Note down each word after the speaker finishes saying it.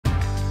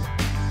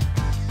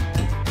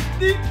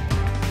Okay,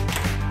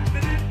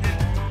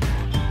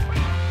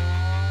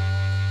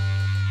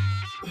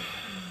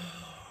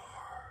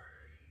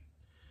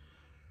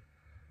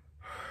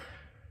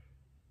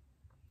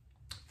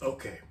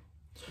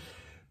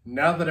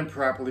 now that I'm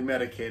properly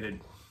medicated,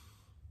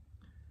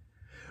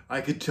 I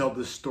could tell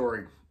this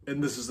story,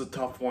 and this is a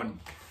tough one,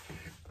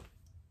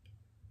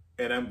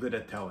 and I'm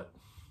gonna tell it.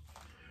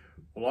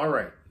 Well, all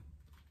right,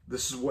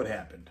 this is what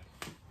happened.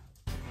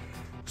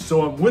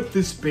 So I'm with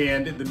this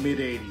band in the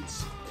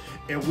mid-'80s,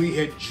 and we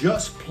had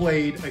just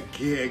played a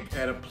gig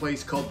at a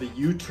place called the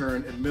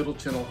U-Turn in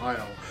Middleton,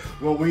 Ohio,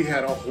 where we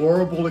had a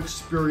horrible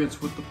experience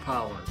with the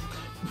power.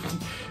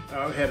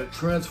 Had a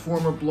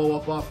transformer blow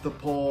up off the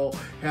pole,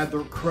 had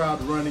the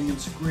crowd running and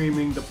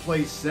screaming, the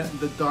place set in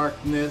the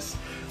darkness.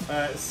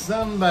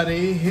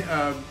 Somebody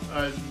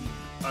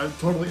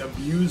totally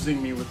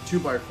abusing me with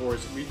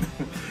 2x4s.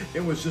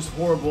 It was just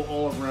horrible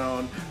all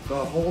around.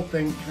 The whole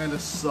thing kind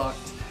of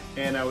sucked,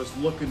 and I was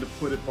looking to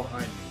put it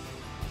behind me.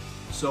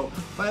 So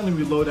finally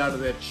we load out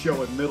of that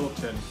show in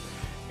Middleton,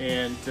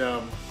 and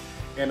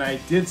I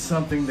did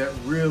something that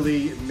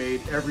really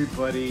made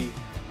everybody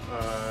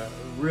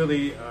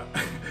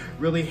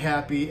really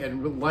happy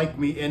and like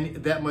me and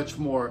that much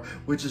more,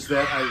 which is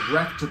that I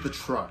wrecked the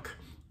truck.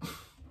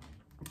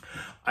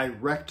 I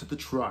wrecked the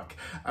truck.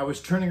 I was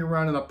turning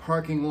around in the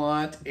parking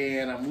lot,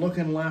 and I'm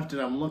looking left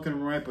and I'm looking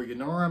right, but you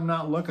know where I'm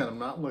not looking? I'm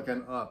not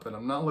looking up, and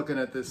I'm not looking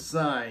at this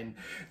sign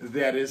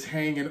that is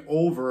hanging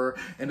over.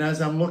 And as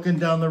I'm looking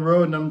down the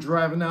road and I'm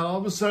driving out, all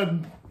of a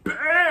sudden,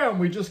 bam,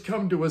 we just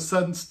come to a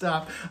sudden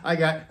stop. I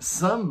got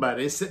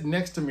somebody sitting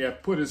next to me. I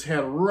put his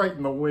head right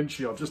in the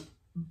windshield, just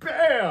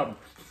bam.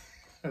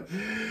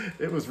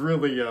 It was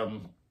really,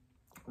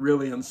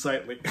 really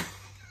unsightly.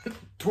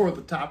 Tore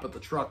the top of the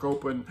truck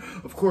open.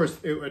 Of course,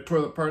 it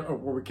tore the part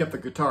where we kept the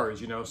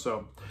guitars, you know,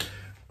 so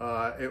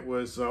it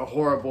was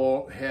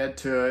horrible. Had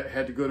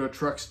to go to a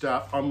truck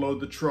stop, unload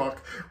the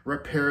truck,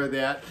 repair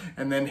that,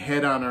 and then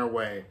head on our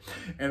way.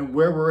 And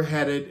where we're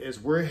headed is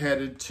we're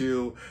headed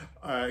to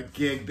a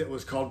gig that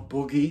was called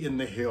Boogie in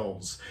the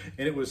Hills.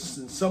 And it was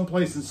in some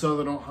place in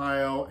Southern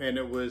Ohio, and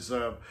it was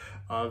a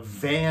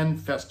van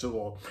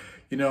festival.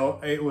 You know,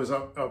 it was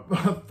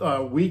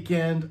a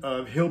weekend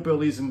of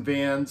hillbillies and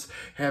vans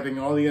having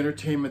all the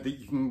entertainment that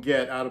you can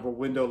get out of a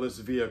windowless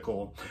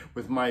vehicle,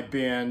 with my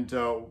band,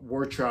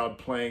 Warchild,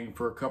 playing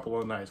for a couple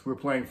of nights. We were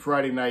playing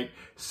Friday night,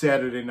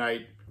 Saturday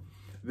night.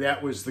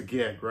 That was the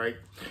gig, right?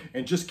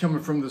 And just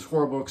coming from this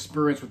horrible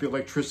experience with the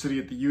electricity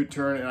at the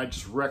U-Turn, and I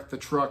just wrecked the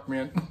truck,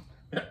 man.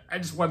 I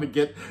just wanted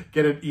to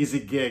get an easy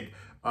gig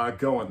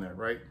going there,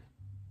 right?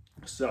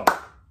 So,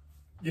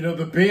 you know,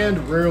 the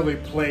band rarely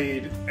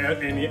played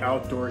at any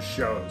outdoor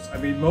shows. I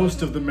mean,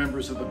 most of the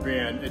members of the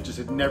band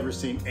had never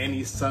seen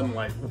any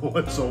sunlight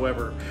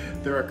whatsoever.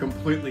 They're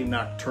completely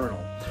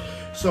nocturnal.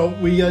 So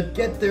we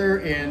get there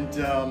and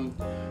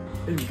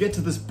get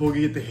to this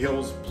Boogie at the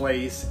Hills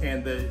place,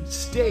 and the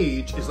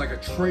stage is like a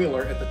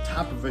trailer at the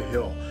top of a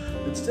hill.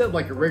 Instead of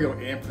like a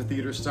regular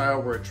amphitheater style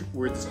where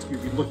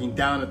you'd be looking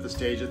down at the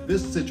stage, at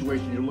this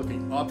situation you're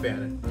looking up at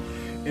it.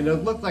 And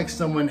it looked like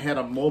someone had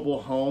a mobile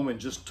home and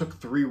just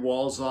took 3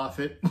 walls off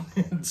it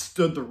and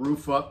stood the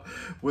roof up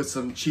with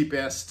some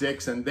cheap-ass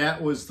sticks, and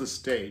that was the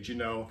stage, you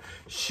know,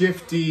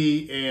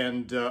 shifty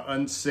and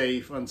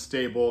unsafe,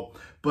 unstable,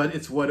 but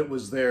it's what it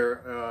was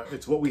there,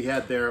 it's what we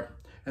had there,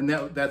 and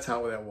that's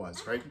how that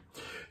was, right?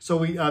 So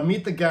we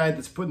meet the guy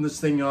that's putting this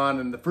thing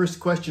on, and the first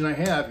question I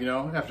have, you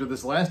know, after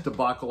this last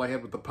debacle I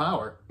had with the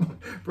power,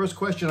 first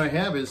question I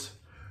have is,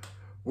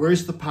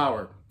 where's the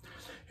power?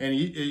 And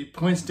he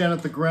points down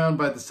at the ground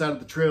by the side of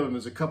the trailer, and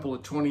there's a couple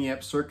of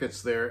 20-amp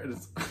circuits there.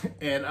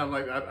 And I'm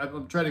like,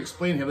 I'm trying to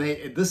explain to him,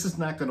 hey, this is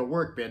not going to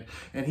work, man.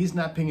 And he's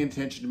not paying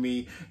attention to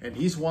me, and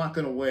he's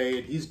walking away,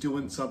 and he's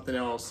doing something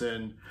else,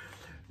 and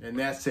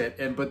that's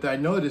it. But I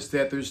noticed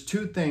that there's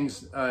 2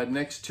 things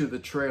next to the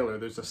trailer.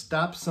 There's a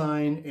stop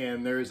sign,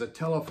 and there's a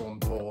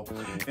telephone pole.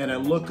 And I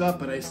look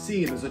up, and I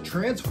see there's a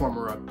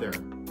transformer up there,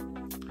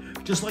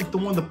 just like the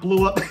one that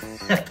blew up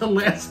at the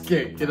last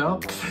gig, you know?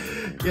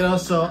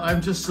 So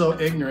I'm just so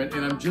ignorant,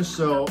 and I'm just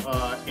so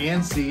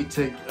antsy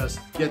to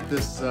get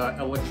this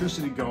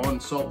electricity going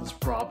and solve this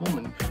problem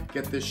and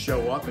get this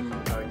show up and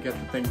get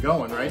the thing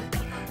going, right?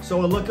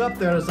 So I look up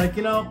there and it's like,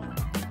 you know,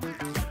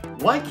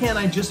 why can't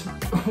I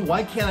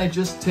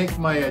just take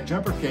my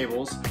jumper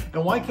cables,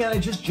 and why can't I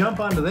just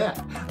jump onto that?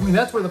 I mean,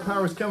 that's where the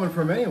power is coming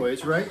from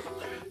anyways, right?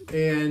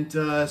 And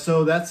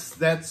so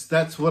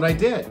that's what I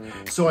did.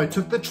 So I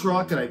took the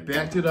truck and I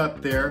backed it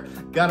up there,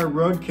 got a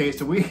road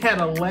case, and we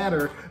had a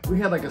ladder. We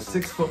had like a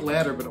 6-foot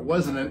ladder, but it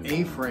wasn't an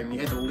A-frame.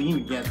 You had to lean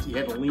against, you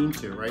had to lean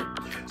to, right?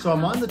 So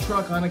I'm on the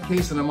truck on a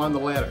case and I'm on the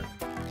ladder.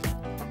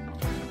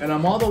 And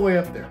I'm all the way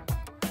up there.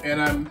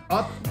 And I'm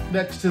up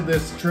next to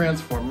this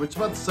transformer, which is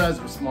about the size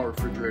of a small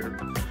refrigerator.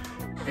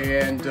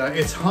 And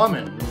it's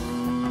humming.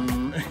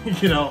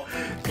 You know,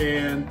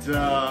 and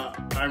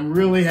I'm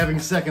really having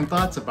second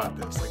thoughts about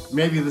this. Like,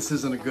 maybe this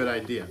isn't a good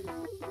idea.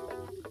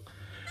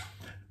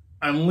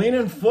 I'm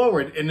leaning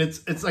forward, and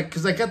it's like,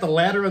 because I got the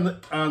ladder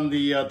on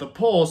the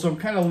pole, so I'm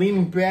kind of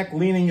leaning back,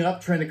 leaning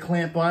up, trying to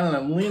clamp on, and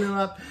I'm leaning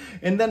up,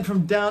 and then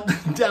from down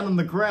on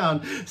the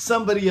ground,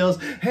 somebody yells,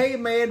 "Hey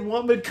man,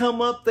 want me to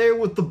come up there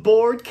with the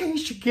board in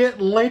case you get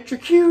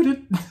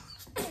electrocuted?"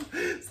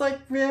 It's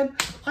like, man,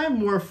 I'm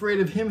more afraid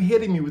of him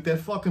hitting me with that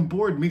fucking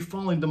board, me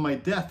falling to my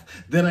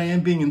death, than I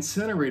am being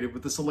incinerated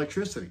with this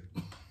electricity,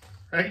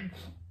 right?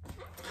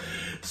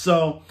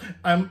 So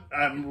I'm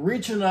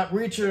reaching up,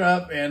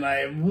 and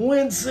I'm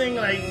wincing,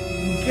 and I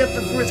get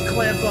the first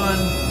clamp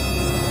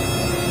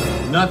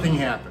on. Nothing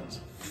happens.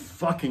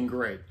 Fucking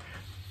great.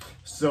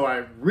 So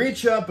I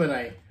reach up and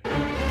I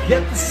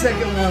get the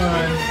second one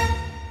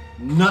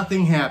on.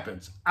 Nothing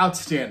happens.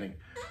 Outstanding.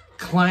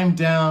 Climb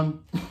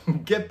down,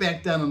 get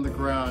back down on the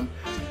ground,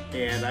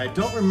 and I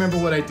don't remember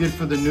what I did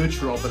for the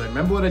neutral, but I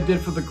remember what I did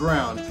for the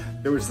ground.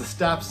 There was the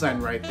stop sign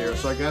right there,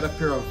 so I got a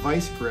pair of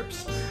vice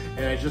grips,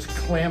 and I just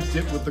clamped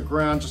it with the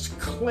ground, just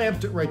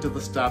clamped it right to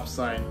the stop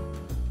sign.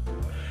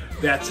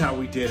 That's how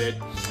we did it.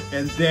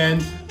 And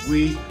then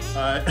we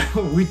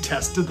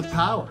tested the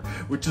power,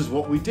 which is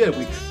what we did.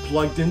 We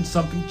plugged in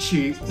something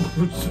cheap,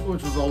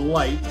 which was a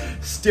light,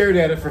 stared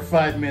at it for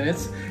 5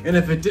 minutes, and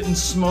if it didn't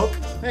smoke,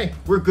 hey,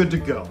 we're good to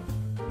go.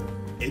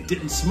 It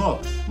didn't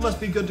smoke, must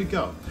be good to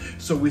go.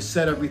 So we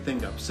set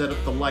everything up, set up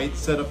the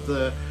lights, set up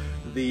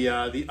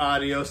the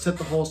audio, set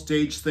the whole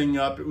stage thing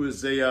up. It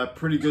was a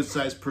pretty good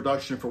sized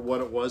production for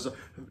what it was. A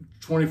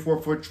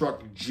 24-foot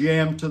truck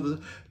jammed to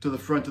the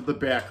front of the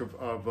back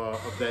of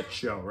that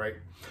show, right?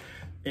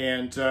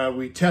 And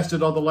we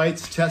tested all the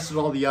lights, tested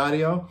all the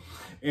audio,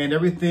 and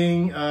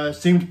everything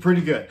seemed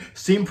pretty good.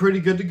 Seemed pretty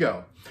good to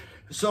go.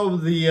 So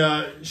the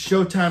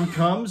showtime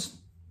comes,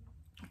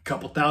 a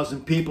couple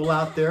thousand people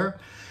out there,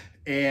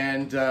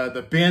 and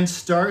the band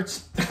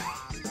starts.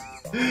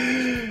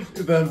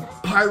 The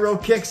pyro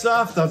kicks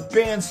off, the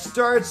band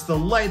starts, the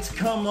lights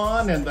come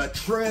on, and the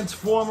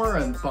transformer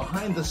and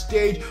behind the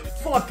stage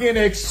fucking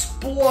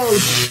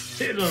explodes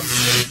in a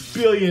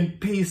billion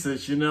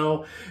pieces, you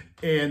know?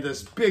 And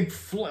this big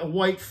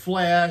white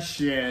flash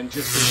and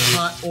just this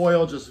hot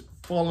oil just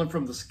falling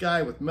from the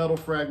sky with metal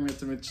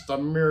fragments. I mean, it's just a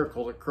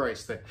miracle of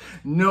Christ that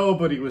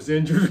nobody was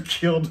injured or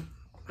killed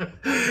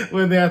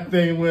when that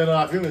thing went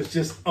off. It was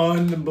just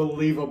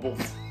unbelievable.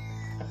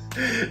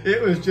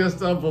 It was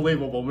just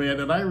unbelievable, man.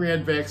 And I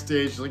ran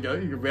backstage, like you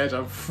can imagine,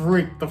 I'm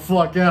freaked the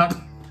fuck out.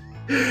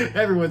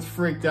 Everyone's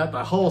freaked out.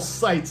 The whole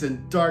site's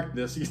in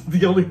darkness.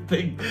 The only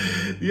thing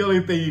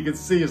you can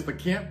see is the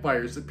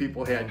campfires that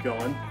people had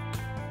going.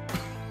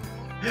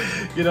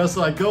 You know,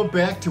 so I go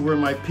back to where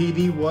my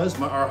PD was,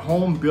 our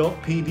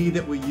home-built PD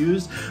that we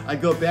used. I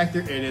go back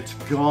there and it's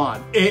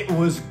gone. It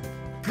was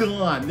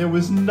gone. There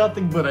was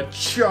nothing but a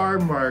char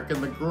mark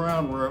in the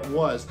ground where it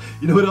was.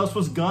 You know what else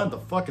was gone? The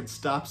fucking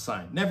stop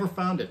sign. Never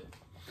found it.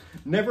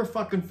 Never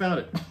fucking found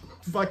it.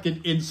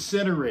 Fucking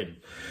incinerated.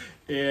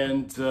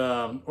 And,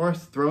 or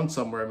thrown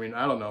somewhere. I mean,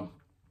 I don't know.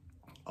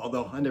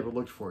 Although I never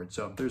looked for it,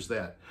 so there's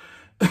that.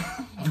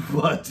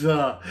 But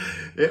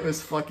it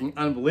was fucking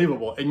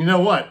unbelievable. And you know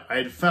what?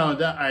 I'd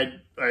found out,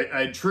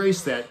 I'd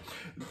traced that.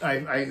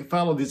 I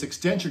followed these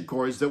extension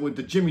cords that went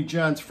to Jimmy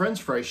John's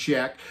French Fry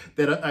Shack,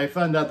 that I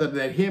found out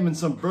that him and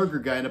some burger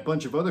guy and a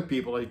bunch of other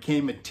people had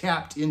came and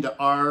tapped into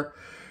our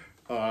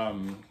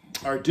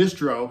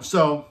distro.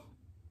 So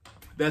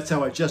that's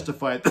how I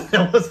justified that.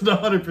 That wasn't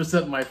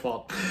 100% my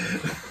fault.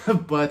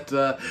 But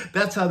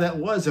that's how that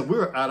was. And we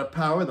were out of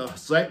power. The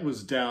site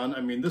was down.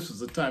 I mean, this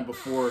was the time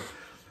before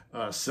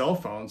cell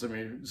phones. I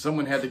mean,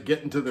 someone had to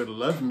get into their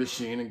love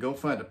machine and go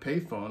find a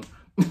payphone,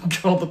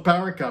 call the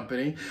power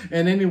company,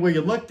 and any way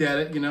you looked at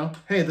it, you know,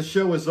 hey, the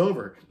show was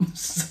over.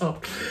 So,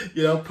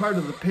 you know, part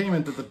of the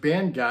payment that the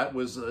band got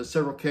was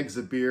several kegs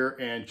of beer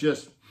and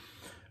just,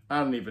 I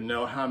don't even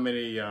know how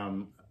many,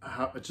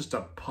 just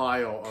a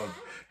pile of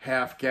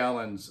half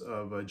gallons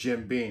of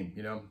Jim Beam,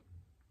 you know.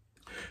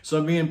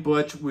 So me and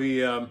Butch,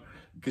 we,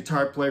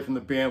 guitar player from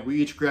the band,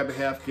 we each grab a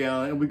half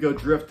gallon and we go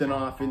drifting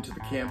off into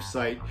the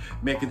campsite,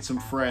 making some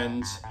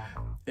friends,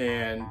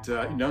 and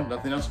you know,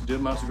 nothing else to do,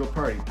 might as well go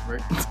party,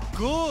 right?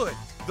 Good.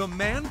 The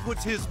man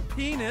puts his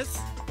penis,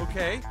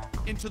 okay,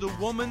 into the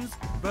woman's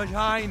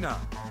vagina.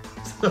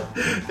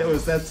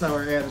 That's how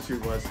our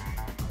attitude was.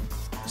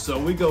 So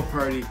we go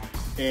party,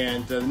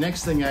 and the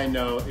next thing I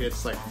know,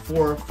 it's like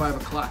 4 or 5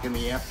 o'clock in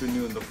the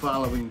afternoon the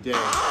following day.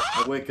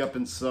 I wake up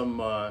in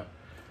some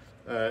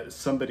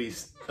somebody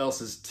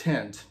else's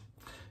tent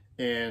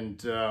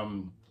and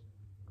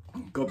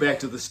go back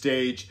to the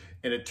stage,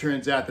 and it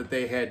turns out that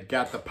they had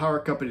got the power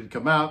company to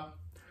come out.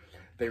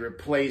 They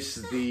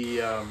replaced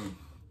the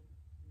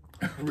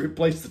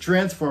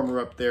transformer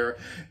up there,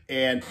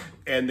 and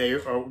they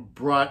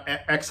brought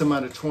X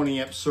amount of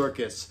 20 amp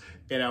circuits,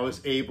 and I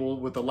was able,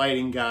 with the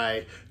lighting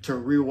guy, to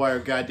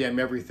rewire goddamn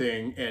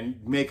everything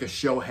and make a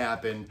show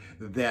happen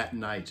that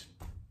night.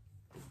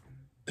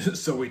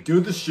 So we do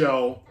the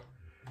show.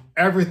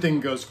 Everything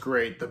goes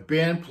great. The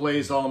band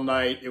plays all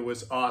night. It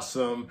was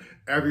awesome.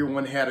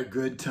 Everyone had a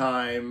good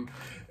time.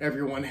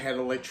 Everyone had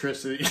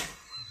electricity.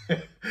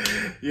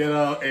 You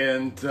know,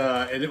 and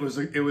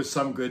it was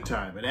some good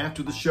time. And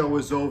after the show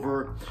was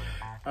over,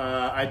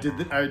 I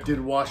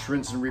did wash,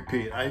 rinse, and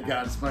repeat. I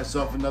got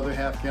myself another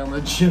half-gallon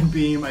of Jim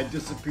Beam. I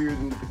disappeared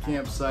into the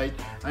campsite.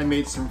 I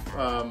made some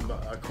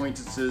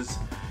acquaintances,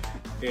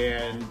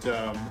 and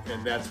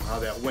that's how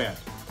that went.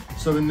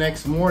 So the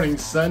next morning,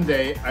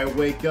 Sunday, I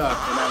wake up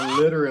and I'm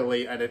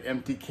literally at an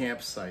empty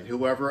campsite.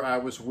 Whoever I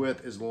was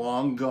with is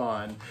long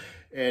gone,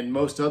 and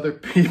most other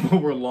people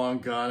were long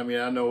gone. I mean,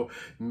 I know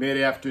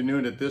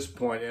mid-afternoon at this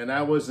point, and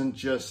I wasn't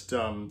just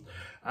like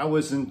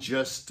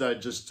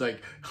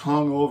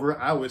hungover.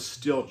 I was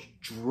still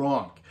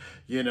drunk,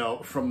 you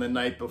know, from the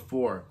night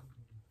before.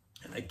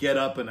 And I get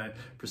up and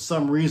for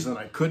some reason,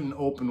 I couldn't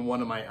open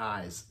one of my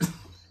eyes.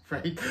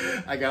 Right?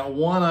 I got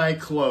one eye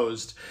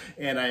closed,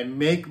 and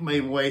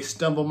I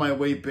stumble my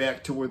way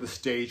back to where the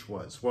stage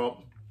was.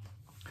 Well,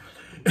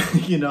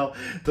 you know,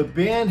 the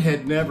band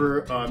had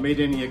never made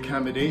any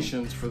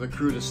accommodations for the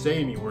crew to stay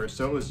anywhere,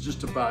 so it was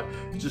just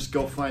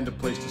go find a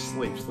place to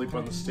sleep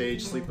on the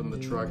stage, sleep in the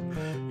truck.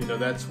 You know,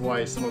 that's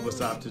why some of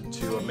us opted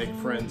to make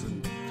friends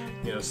and,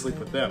 you know, sleep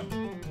with them.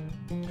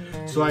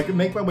 So I could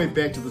make my way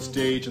back to the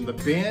stage, and the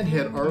band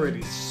had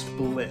already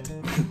split.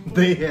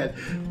 They had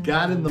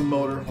got in the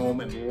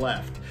motorhome and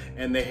left,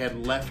 and they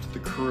had left the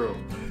crew,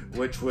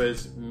 which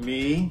was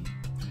me,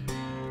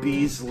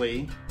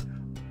 Beasley,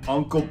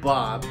 Uncle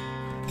Bob,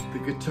 the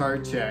guitar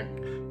tech,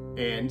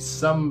 and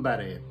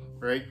somebody,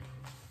 right?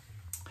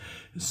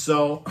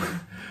 So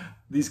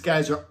these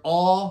guys are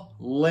all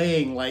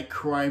laying like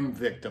crime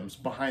victims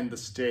behind the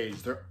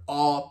stage. They're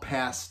all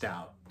passed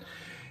out.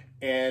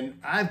 And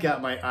I've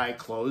got my eye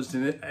closed,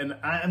 and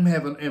I'm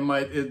having,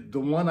 the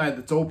one eye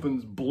that's open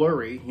is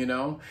blurry, you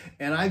know,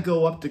 and I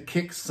go up to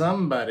kick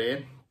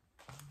somebody,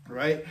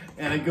 right?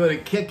 And I go to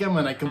kick him,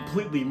 and I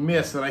completely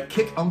miss, and I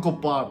kick Uncle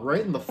Bob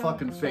right in the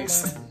fucking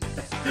face.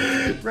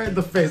 Right in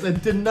the face. I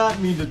did not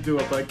mean to do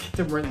it, but I kicked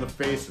him right in the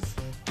face. His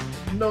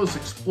nose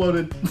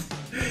exploded.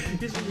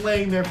 He's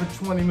laying there for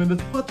 20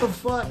 minutes. What the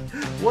fuck?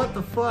 What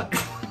the fuck?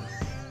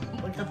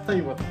 I'll tell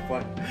you what the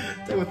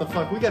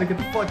fuck. We gotta get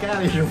the fuck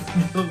out of here.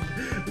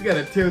 We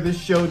gotta tear this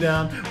show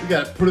down. We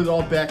gotta put it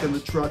all back in the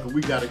truck, and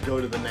we gotta go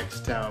to the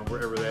next town,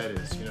 wherever that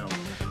is, you know.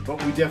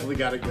 But we definitely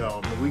gotta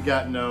go. We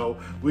got no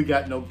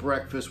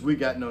breakfast. We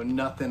got no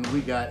nothing. We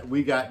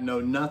got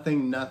no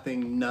nothing.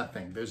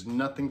 There's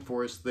nothing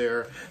for us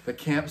there. The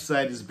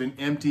campsite has been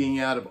emptying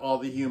out of all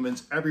the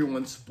humans.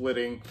 Everyone's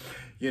splitting,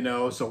 you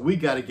know. So we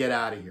gotta get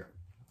out of here.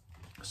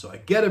 So I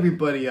get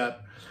everybody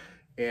up,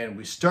 and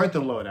we start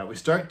the loadout. We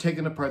start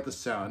taking apart the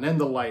sound and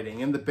the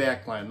lighting and the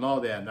backline and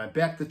all that. And I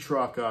back the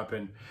truck up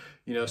and,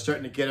 you know,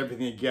 starting to get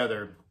everything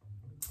together.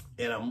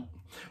 And I'm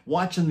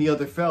watching the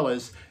other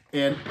fellas,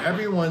 and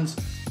everyone's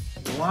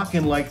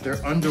walking like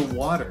they're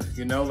underwater,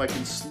 you know, like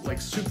in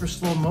super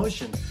slow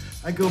motion.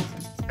 I go,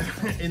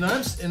 and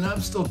I'm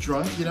still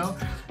drunk, you know,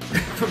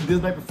 from the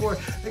night before.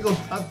 I go,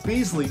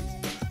 Beasley,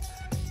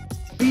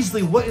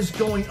 what is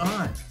going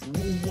on?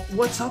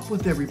 What's up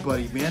with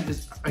everybody, man?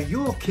 Are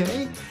you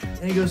okay?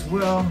 And he goes,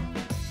 well,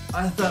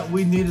 I thought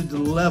we needed to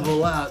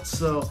level out,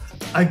 so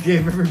I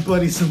gave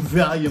everybody some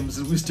Valiums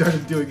and we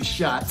started doing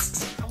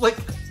shots. I'm like,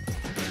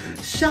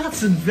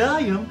 shots and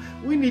Valium?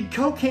 We need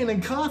cocaine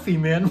and coffee,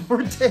 man.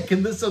 We're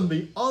taking this in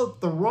the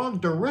wrong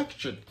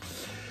direction.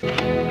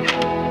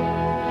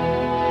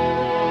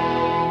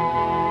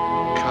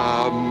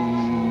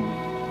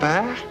 Come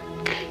back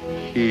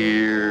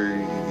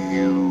here,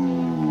 you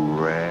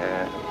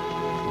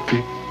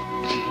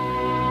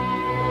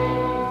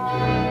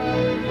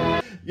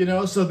You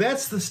know, so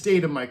that's the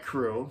state of my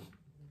crew.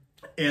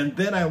 And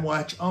then I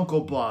watch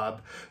Uncle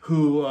Bob,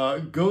 who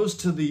goes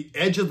to the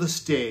edge of the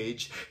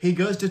stage. He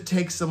goes to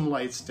take some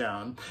lights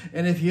down.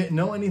 And if you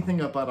know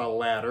anything about a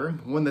ladder,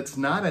 one that's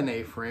not an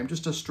A-frame,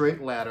 just a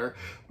straight ladder,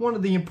 one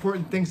of the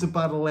important things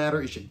about a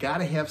ladder is you got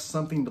to have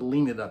something to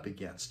lean it up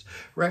against,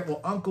 right? Well,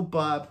 Uncle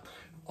Bob,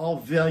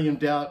 all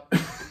Valiumed out,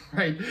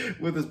 right,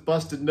 with his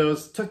busted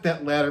nose, took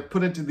that ladder,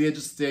 put it to the edge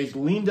of the stage,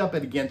 leaned up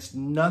it against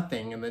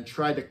nothing, and then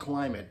tried to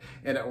climb it.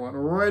 And it went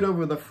right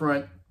over the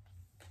front.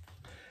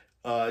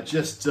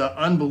 Just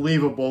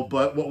unbelievable.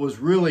 But what was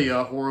really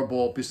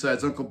horrible,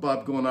 besides Uncle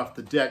Bob going off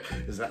the deck,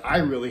 is that I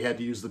really had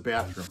to use the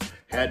bathroom.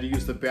 Had to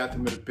use the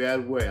bathroom in a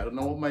bad way. I don't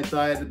know what my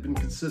diet had been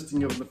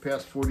consisting of in the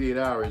past 48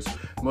 hours,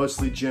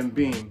 mostly Jim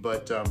Beam,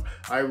 but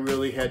I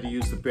really had to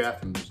use the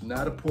bathroom. There's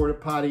not a porta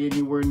potty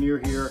anywhere near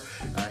here.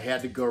 I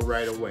had to go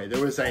right away.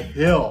 There was a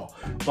hill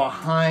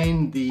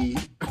behind the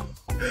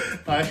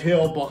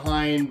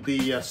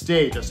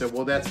stage. I said,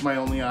 well, that's my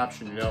only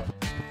option, you know.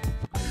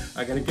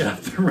 I gotta get up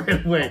there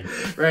right away,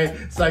 right?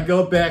 So I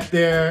go back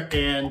there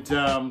and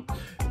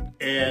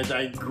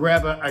I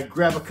grab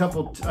a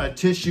couple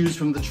tissues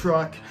from the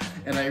truck,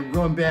 and I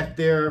run back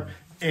there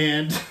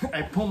and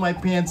I pull my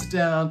pants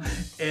down,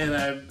 and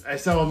I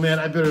said, oh man,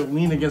 I better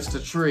lean against a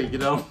tree, you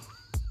know?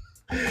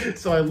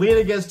 So I lean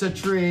against a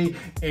tree,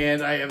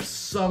 and I have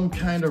some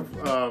kind of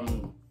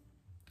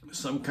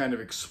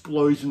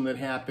explosion that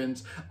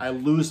happens. I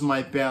lose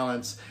my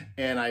balance,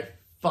 and I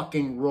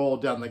fucking roll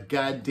down the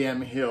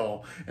goddamn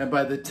hill. And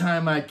by the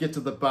time I get to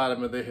the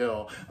bottom of the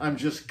hill, I'm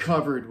just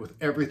covered with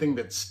everything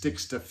that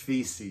sticks to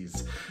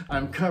feces.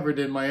 I'm covered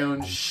in my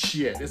own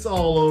shit. It's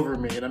all over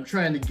me, and I'm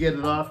trying to get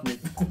it off me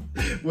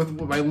with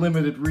my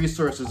limited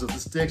resources of the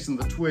sticks and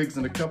the twigs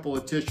and a couple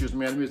of tissues,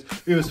 man.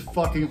 It was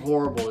fucking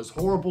horrible. As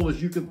horrible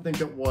as you could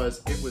think it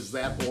was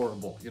that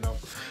horrible, you know?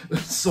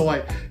 So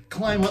I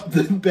climb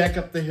back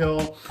up the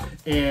hill,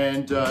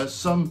 and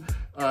some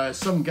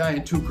guy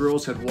and two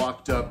girls had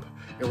walked up,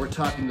 and we're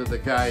talking to the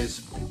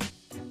guys,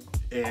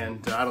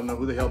 and I don't know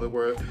who the hell they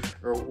were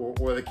or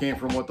where they came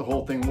from, what the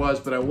whole thing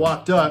was, but I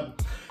walked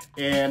up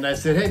and I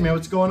said, "Hey man,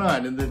 what's going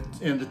on?" And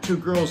the two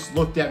girls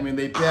looked at me and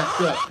they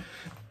backed up.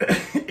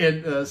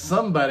 And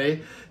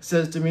somebody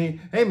says to me,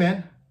 "Hey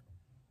man,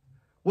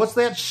 what's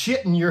that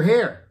shit in your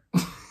hair?"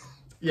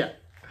 Yeah,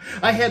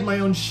 I had my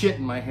own shit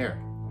in my hair.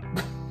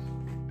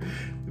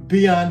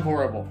 Beyond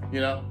horrible,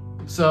 you know?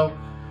 So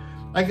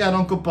I got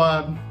Uncle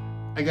Bob,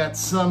 I got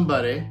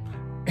somebody,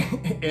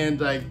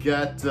 and I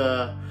got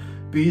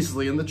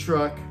Beasley in the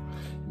truck,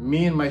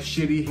 me and my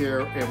shitty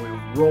hair, and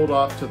we rolled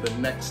off to the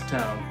next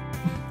town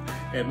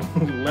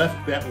and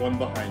left that one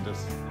behind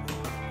us.